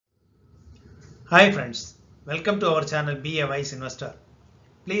Hi friends, welcome to our channel Be a Wise Investor.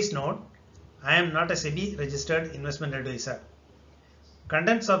 Please note, I am not a SEBI registered investment advisor.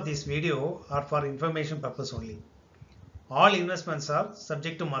 Contents of this video are for information purpose only. All investments are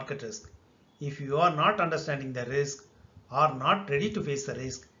subject to market risk. If you are not understanding the risk or not ready to face the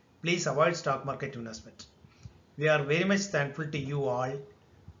risk, please avoid stock market investment. We are very much thankful to you all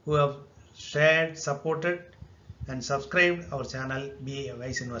who have shared, supported and subscribed our channel Be a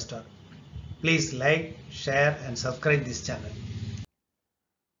Wise Investor. Please like, share and subscribe this channel.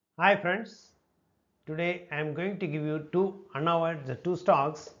 Hi friends, today I am going to give you two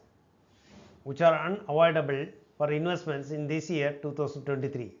stocks which are unavoidable for investments in this year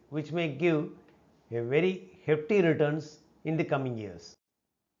 2023, which may give a very hefty returns in the coming years.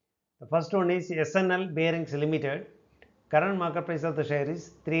 The first one is SNL Bearings Limited. Current market price of the share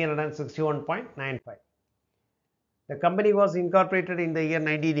is 361.95. The company was incorporated in the year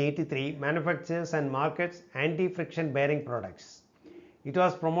 1983, manufactures and markets anti-friction bearing products. It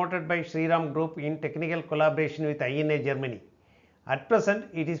was promoted by Shriram Group in technical collaboration with INA Germany. At present,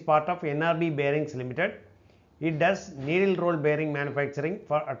 it is part of NRB Bearings Limited. It does needle roll bearing manufacturing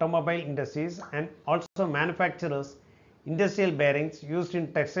for automobile industries and also manufactures industrial bearings used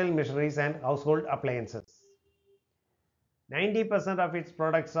in textile machineries and household appliances. 90% of its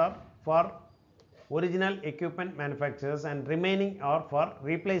products are for original equipment manufacturers and remaining are for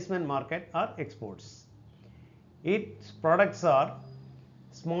replacement market or exports. Its products are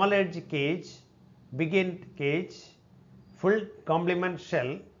small edge cage, big end cage, full complement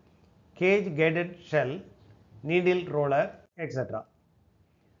shell, cage guided shell, needle roller, etc.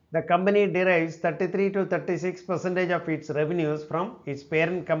 The company derives 33 to 36% of its revenues from its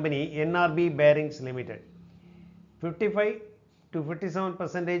parent company NRB Bearings Limited, 55 to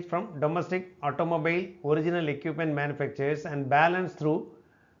 57% from domestic automobile original equipment manufacturers and balance through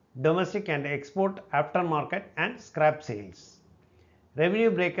domestic and export aftermarket and scrap sales.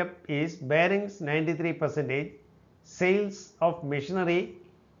 Revenue breakup is bearings 93%, sales of machinery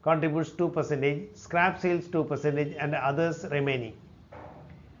contributes 2%, scrap sales 2% and others remaining.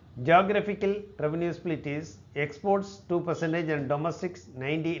 Geographical revenue split is exports 2% and domestic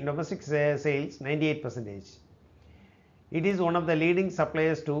sales 98%. It is one of the leading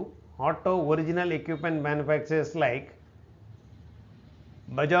suppliers to auto original equipment manufacturers like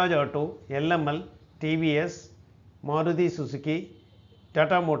Bajaj Auto, LML, TVS, Maruti Suzuki,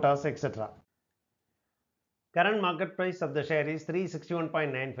 Tata Motors, etc. Current market price of the share is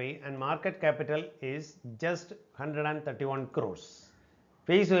 361.95 and market capital is just 131 crores.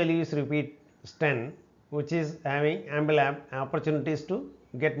 Face value is rupees 10, which is having ample opportunities to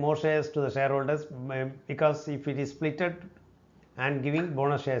get more shares to the shareholders because if it is splitted and giving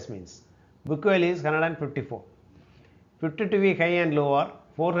bonus shares means. Book value is 154. 52-week high and low are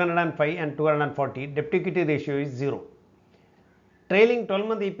 405 and 240. Debt equity ratio is 0. Trailing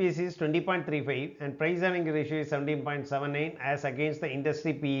 12-month EPS is 20.35 and price earning ratio is 17.79 as against the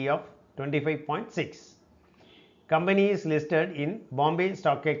industry PE of 25.6. Company is listed in Bombay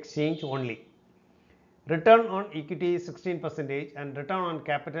Stock Exchange only. Return on equity is 16% and return on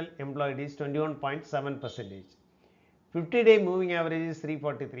capital employed is 21.7%. 50-day moving average is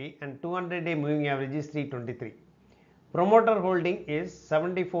 343 and 200-day moving average is 323. Promoter holding is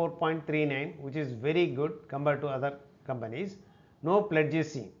 74.39, which is very good compared to other companies. No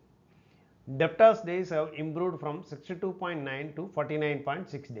pledges seen. Debtors days have improved from 62.9 to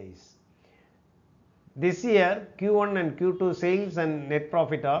 49.6 days. This year Q1 and Q2 sales and net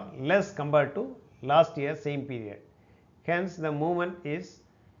profit are less compared to last year same period. Hence the movement is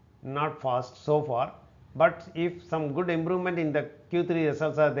not fast so far, but if some good improvement in the Q3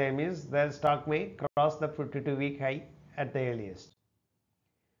 results are there means the stock may cross the 52-week high at the earliest.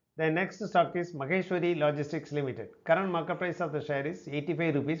 The next stock is Maheshwari Logistics Limited. Current market price of the share is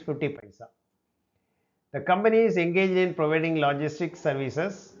 85 rupees 50 paisa. The company is engaged in providing logistics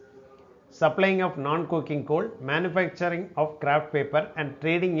services, supplying of non-coking coal, manufacturing of craft paper and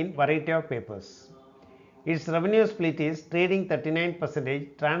trading in variety of papers. Its revenue split is trading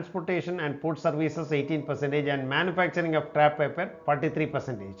 39%, transportation and port services 18% and manufacturing of craft paper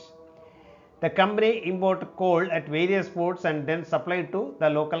 43%. The company imports coal at various ports and then supply to the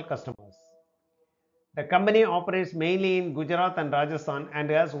local customers. The company operates mainly in Gujarat and Rajasthan and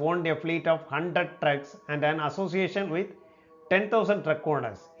has owned a fleet of 100 trucks and an association with 10,000 truck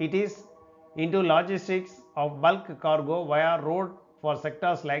owners. It is into logistics of bulk cargo via road for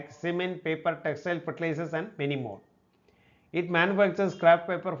sectors like cement, paper, textile, fertilizers and many more. It manufactures craft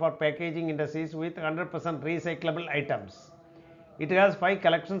paper for packaging industries with 100% recyclable items. It has 5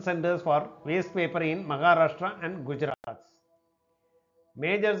 collection centers for waste paper in Maharashtra and Gujarat.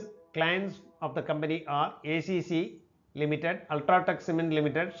 Major clients of the company are ACC Limited, Ultratech Cement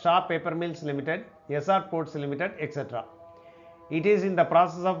Limited, Shaw Paper Mills Limited, SR Ports Limited, etc. It is in the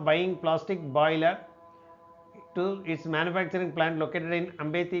process of buying plastic boiler to its manufacturing plant located in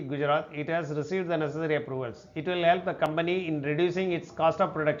Ambeti, Gujarat. It has received the necessary approvals. It will help the company in reducing its cost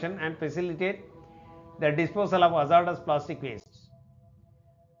of production and facilitate the disposal of hazardous plastic waste.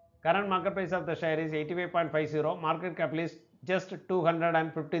 Current market price of the share is 85.50. Market cap is just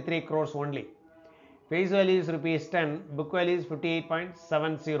 253 crores only. Face value is rupees 10. Book value is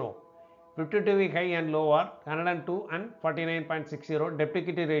 58.70. 52-week high and low are 102 and 49.60. Debt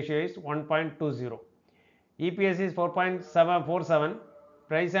equity ratio is 1.20. EPS is 4.747.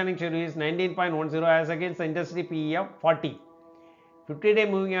 Price earning schedule is 19.10 as against the industry PE of 40. 50-day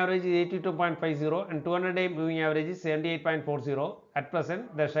moving average is 82.50 and 200-day moving average is 78.40. At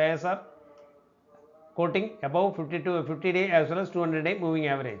present, the shares are quoting above 50-day as well as 200-day moving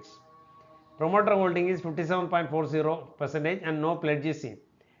average. Promoter holding is 57.40% and no pledge is seen.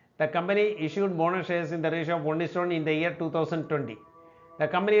 The company issued bonus shares in the ratio of 1:1 in the year 2020. The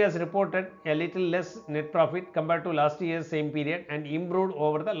company has reported a little less net profit compared to last year's same period and improved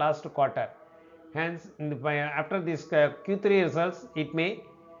over the last quarter. Hence, after this Q3 results, it may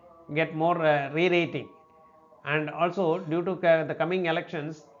get more re-rating. And also, due to the coming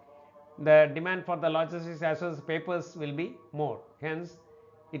elections, the demand for the logistics as well as papers will be more. Hence,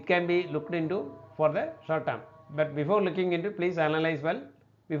 it can be looked into for the short term. But before looking into, please analyze well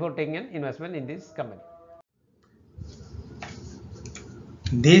before taking an investment in this company.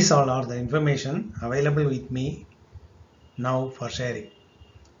 These all are the information available with me now for sharing.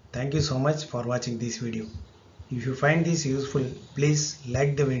 Thank you so much for watching this video. If you find this useful, please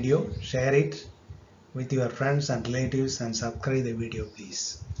like the video, share it with your friends and relatives and subscribe the video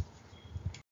please.